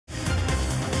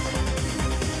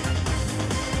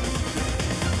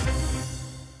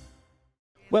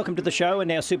Welcome to the show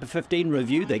and our Super 15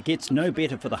 review that gets no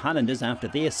better for the Highlanders after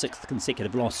their 6th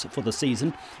consecutive loss for the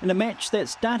season in a match that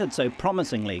started so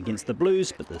promisingly against the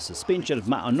Blues, but the suspension of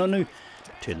Ma'anonu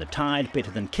turned the tide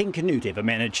better than King Canute ever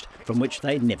managed, from which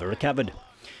they never recovered.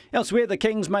 Elsewhere, the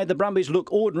Kings made the Brumbies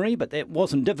look ordinary, but that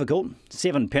wasn't difficult.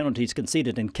 7 penalties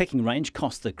conceded in kicking range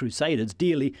cost the Crusaders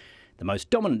dearly. The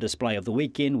most dominant display of the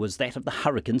weekend was that of the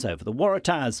Hurricanes over the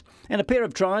Waratahs, and a pair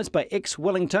of tries by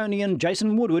ex-Wellingtonian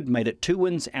Jason Woodward made it 2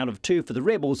 wins out of 2 for the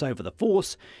Rebels over the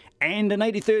Force, and an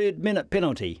 83rd minute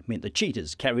penalty meant the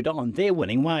Cheetahs carried on their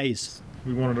winning ways.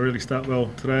 We wanted to really start well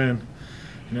today,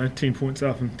 and 10 points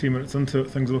up and 10 minutes into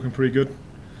it, things are looking pretty good.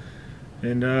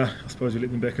 And I suppose we let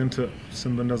them back into it.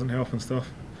 Simbin doesn't help and stuff,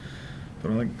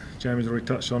 but I think Jamie's already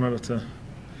touched on it.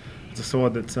 It's a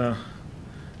side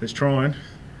that's trying.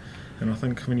 And I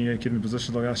think when you get in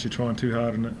positions like us, you're trying too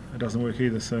hard and it doesn't work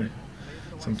either. So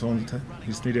sometimes you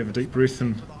just need to have a deep breath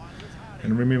and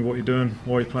remember what you're doing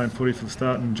while you're playing footy for the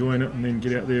start and enjoying it, and then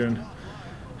get out there and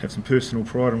have some personal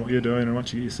pride in what you're doing. And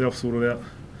once you get yourself sorted out,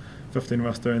 15 of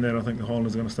us doing that, I think the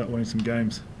Highlanders are going to start winning some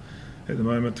games. At the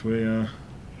moment, we're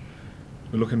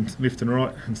looking left and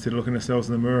right instead of looking ourselves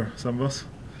in the mirror, some of us.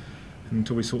 And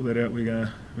until we sort that out, we're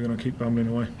going to keep bumbling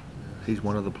away. He's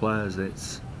one of the players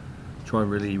that's trying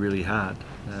really, really hard,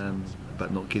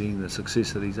 but not getting the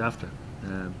success that he's after.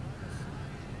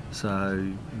 So,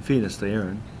 in fairness to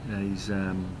Aaron, he's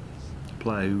a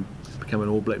player who became an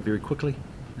All Black very quickly.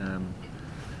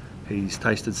 He's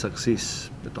tasted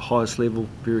success at the highest level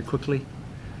very quickly,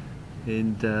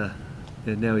 and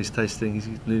now he's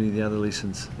learning the other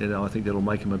lessons. And I think that'll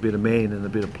make him a better man and a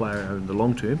better player in the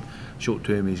long term. Short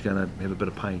term, he's going to have a bit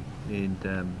of pain,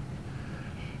 and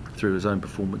through his own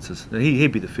performances. Now,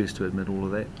 he'd be the first to admit all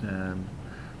of that,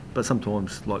 but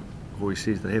sometimes, like Rory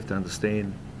says, they have to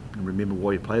understand and remember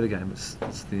why you play the game.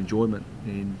 It's the enjoyment,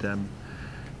 and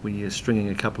when you're stringing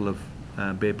a couple of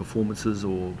bad performances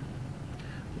or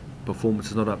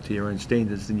performances not up to your own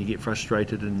standards, then you get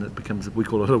frustrated and it becomes, we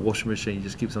call it a washing machine. It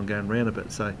just keeps on going round a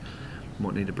bit, so you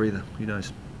might need a breather, who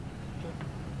knows.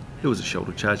 It was a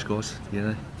shoulder charge, guys,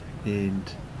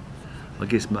 and I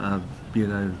guess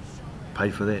pay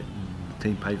for that, and the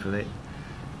team paid for that.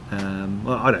 I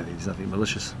don't think there's nothing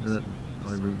malicious in it.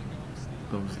 I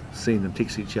was seeing them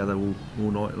text each other all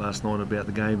night last night about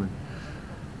the game, and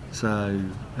so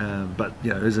but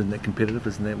isn't that competitive?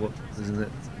 Isn't that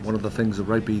one of the things of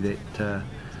rugby that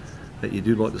you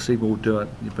do like to see? We'll do it,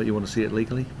 but you want to see it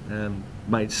legally.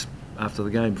 Mates after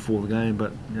the game, before the game,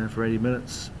 but for 80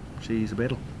 minutes, geez, a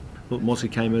battle. Look, Mossy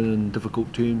came in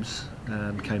difficult terms,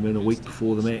 came in a week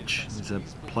before the match. He's a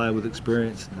player with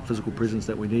experience and the physical presence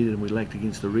that we needed and we lacked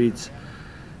against the Reds.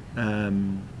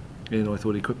 And I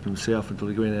thought he equipped himself until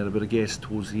he ran out a bit of gas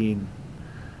towards the end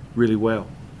really well.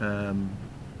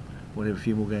 We'll have a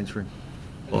few more games for him.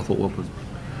 I thought Wapper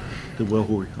did well,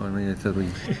 Rory. I mean, I thought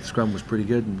the scrum was pretty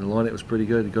good and the line-out was pretty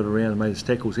good. He got around and made his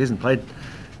tackles. He hasn't played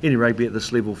any rugby at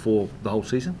this level for the whole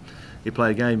season. He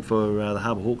played a game for the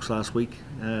Harbour Hawks last week,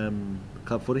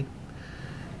 club footy,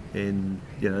 and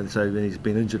so he's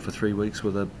been injured for 3 weeks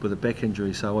with a back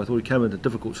injury. So I thought he came in a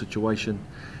difficult situation,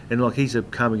 and he's a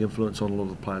calming influence on a lot of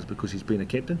the players because he's been a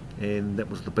captain, and that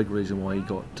was the big reason why he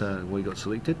got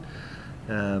selected.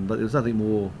 But there was nothing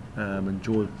more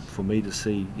enjoyable for me to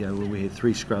see. When we had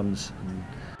 3 scrums, and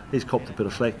he's copped a bit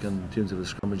of flack in terms of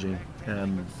his scrummaging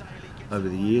over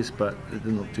the years, but it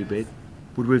didn't look too bad.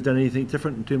 Would we have done anything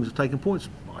different in terms of taking points?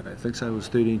 I don't think so. It was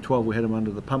 13-12. We had him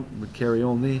under the pump. We'd carry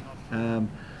on there.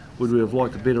 Would we have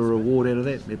liked a better reward out of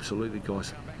that? Absolutely,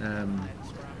 guys.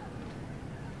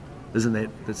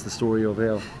 That's the story of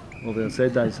our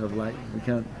sad days of late. We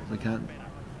can't. Did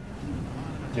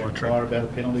you inquire about a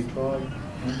penalty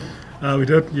try? We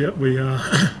did. Yeah, we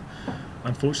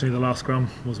unfortunately the last scrum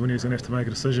was when he was going to have to make a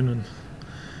decision,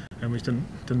 and we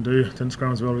didn't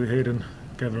scrum as well as we had and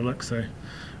gave it a lick. So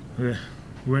we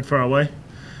weren't far away.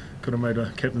 Could have made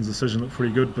a captain's decision look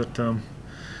pretty good, but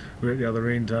we're at the other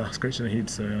end scratching our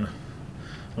heads. So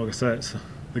like I say, it's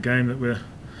the game that we're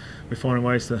finding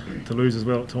ways to lose as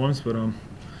well at times, but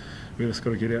we just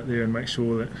got to get out there and make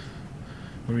sure that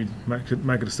when we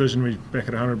make a decision, we back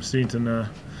it 100%, and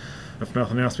if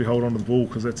nothing else, we hold on to the ball,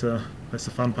 because that's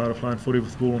the fun part of playing footy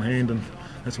with the ball in hand, and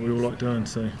that's what we all like doing.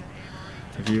 So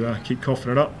if you keep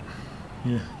coughing it up,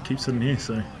 keep sitting here.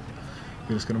 So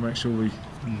we're just going to make sure we,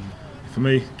 for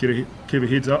me, keep our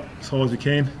heads up as high as we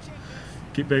can,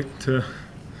 get back to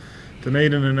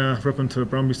Dunedin and rip into a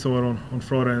Brumbies side on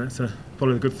Friday. And that's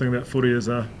probably the good thing about footy is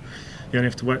you only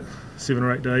have to wait 7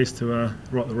 or 8 days to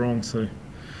right the wrong. So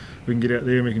we can get out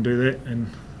there and we can do that. And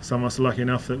some of us are lucky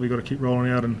enough that we've got to keep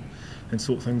rolling out and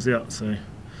sort things out. So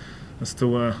it's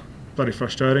still bloody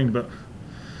frustrating, but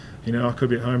you know, I could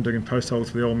be at home digging post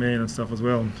holes for the old man and stuff as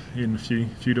well, and earning a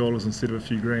few dollars instead of a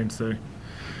few grand. So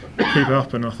keep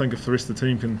up, and I think if the rest of the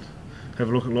team can have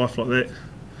a look at life like that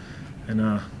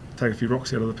and take a few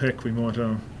rocks out of the pack, we might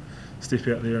step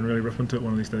out there and really rip into it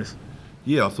one of these days.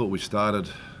 Yeah, I thought we started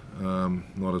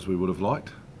not as we would have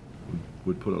liked,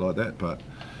 would put it like that, but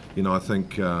you know, I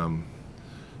think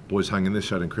boys hung in there,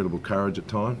 showed incredible courage at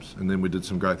times, and then we did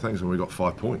some great things and we got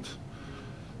 5 points.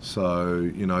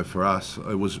 So, you know, for us,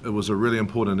 it was a really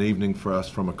important evening for us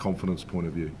from a confidence point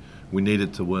of view. We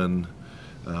needed to win.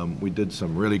 We did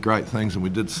some really great things and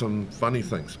we did some funny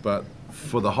things, but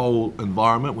for the whole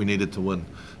environment, we needed to win.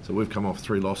 So we've come off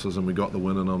 3 losses and we got the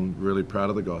win, and I'm really proud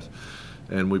of the guys.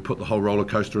 And we put the whole roller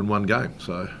coaster in one game.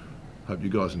 So hope you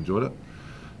guys enjoyed it.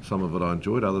 Some of it I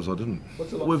enjoyed, others I didn't.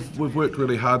 We've worked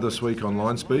really hard this week on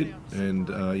line speed, and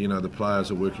you know, the players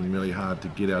are working really hard to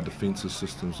get our defensive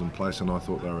systems in place, and I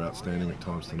thought they were outstanding at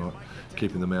times tonight,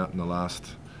 keeping them out in the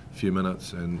last few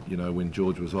minutes. And you know, when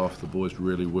George was off, the boys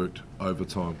really worked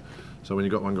overtime. So when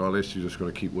you got one guy less, you just got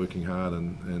to keep working hard,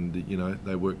 and you know,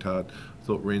 they worked hard. I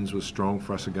thought Renz was strong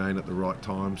for us again at the right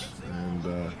times, and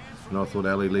you know, I thought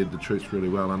Ali led the troops really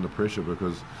well under pressure,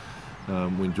 because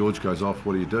when George goes off,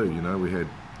 what do? You know, we had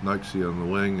Noakesy on the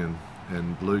wing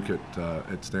and Luke at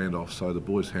standoff, so the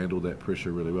boys handled that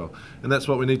pressure really well, and that's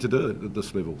what we need to do at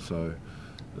this level. So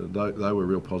they were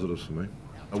real positives for me.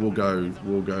 We'll go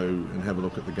and have a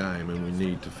look at the game, and we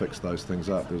need to fix those things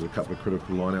up. There's a couple of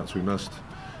critical lineouts we missed,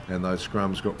 and those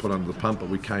scrums got put under the pump, but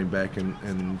we came back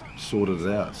and sorted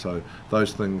it out. So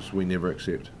those things we never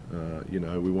accept. You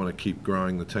know, we want to keep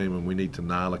growing the team, and we need to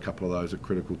nail a couple of those at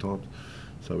critical times.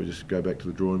 So we just go back to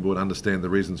the drawing board, understand the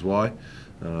reasons why.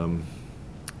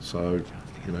 So,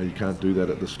 you know, you can't do that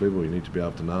at this level. You need to be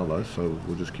able to nail those, so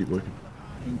we'll just keep working.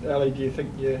 Ali, do you think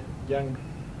your young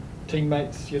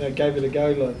teammates, you know, gave it a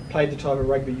go, like played the type of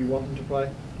rugby you want them to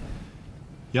play?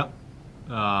 Yep.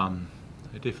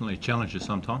 They definitely challenge us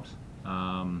sometimes.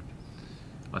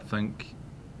 I think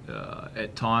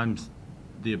at times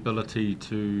the ability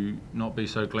to not be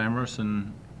so glamorous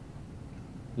and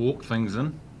walk things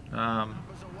in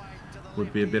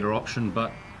would be a better option,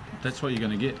 but that's what you're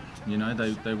going to get. You know,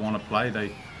 they want to play,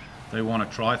 they want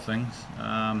to try things.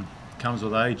 Comes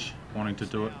with age, wanting to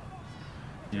do it.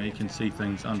 You know, you can see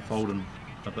things unfolding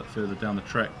a bit further down the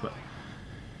track, but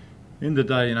in the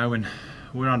day, you know, when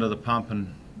we're under the pump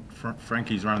and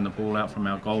Frankie's running the ball out from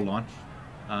our goal line,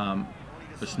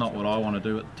 it's not what I want to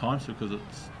do at times, because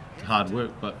it's hard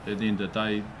work, but at the end of the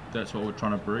day, that's what we're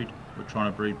trying to breed. We're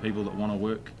trying to breed people that want to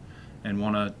work and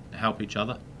want to help each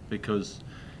other, because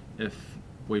if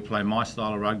we play my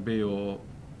style of rugby or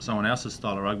someone else's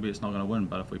style of rugby, it's not going to win.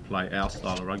 But if we play our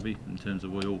style of rugby, in terms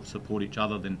of we all support each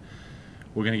other, then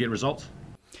we're going to get results.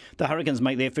 The Hurricanes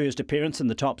make their first appearance in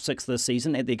the top 6 this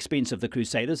season at the expense of the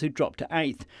Crusaders, who dropped to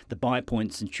 8th. The bye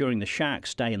points ensuring the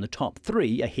Sharks stay in the top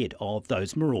 3 ahead of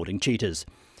those marauding Cheetahs.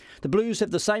 The Blues have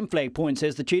the same flag points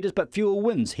as the Cheetahs, but fewer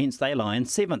wins, hence they lie in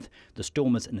 7th. The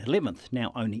Stormers in 11th,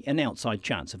 now only an outside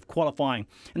chance of qualifying.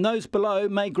 And those below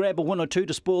may grab a win or two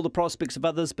to spoil the prospects of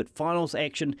others, but finals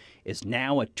action is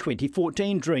now a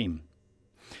 2014 dream.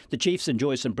 The Chiefs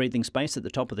enjoy some breathing space at the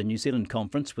top of the New Zealand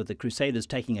Conference, with the Crusaders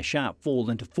taking a sharp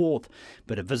fall into 4th,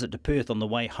 but a visit to Perth on the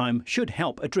way home should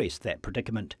help address that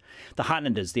predicament. The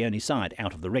Highlanders the only side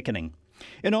out of the reckoning.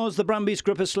 In Oz, the Brumbies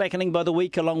grip is slackening by the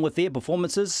week along with their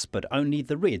performances, but only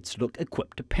the Reds look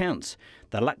equipped to pounce.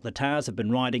 The luck the Tars have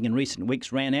been riding in recent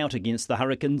weeks ran out against the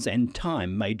Hurricanes, and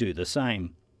time may do the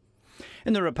same.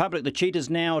 In the Republic, the Cheetahs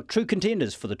now true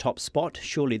contenders for the top spot.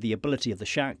 Surely the ability of the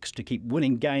Sharks to keep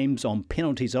winning games on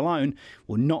penalties alone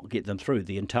will not get them through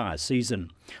the entire season.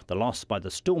 The loss by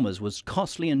the Stormers was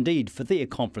costly indeed for their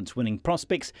conference-winning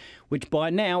prospects, which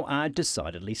by now are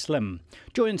decidedly slim.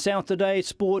 Join South Today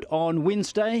Sport on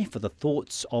Wednesday for the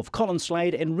thoughts of Colin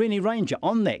Slade and Rennie Ranger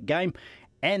on that game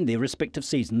and their respective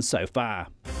seasons so far.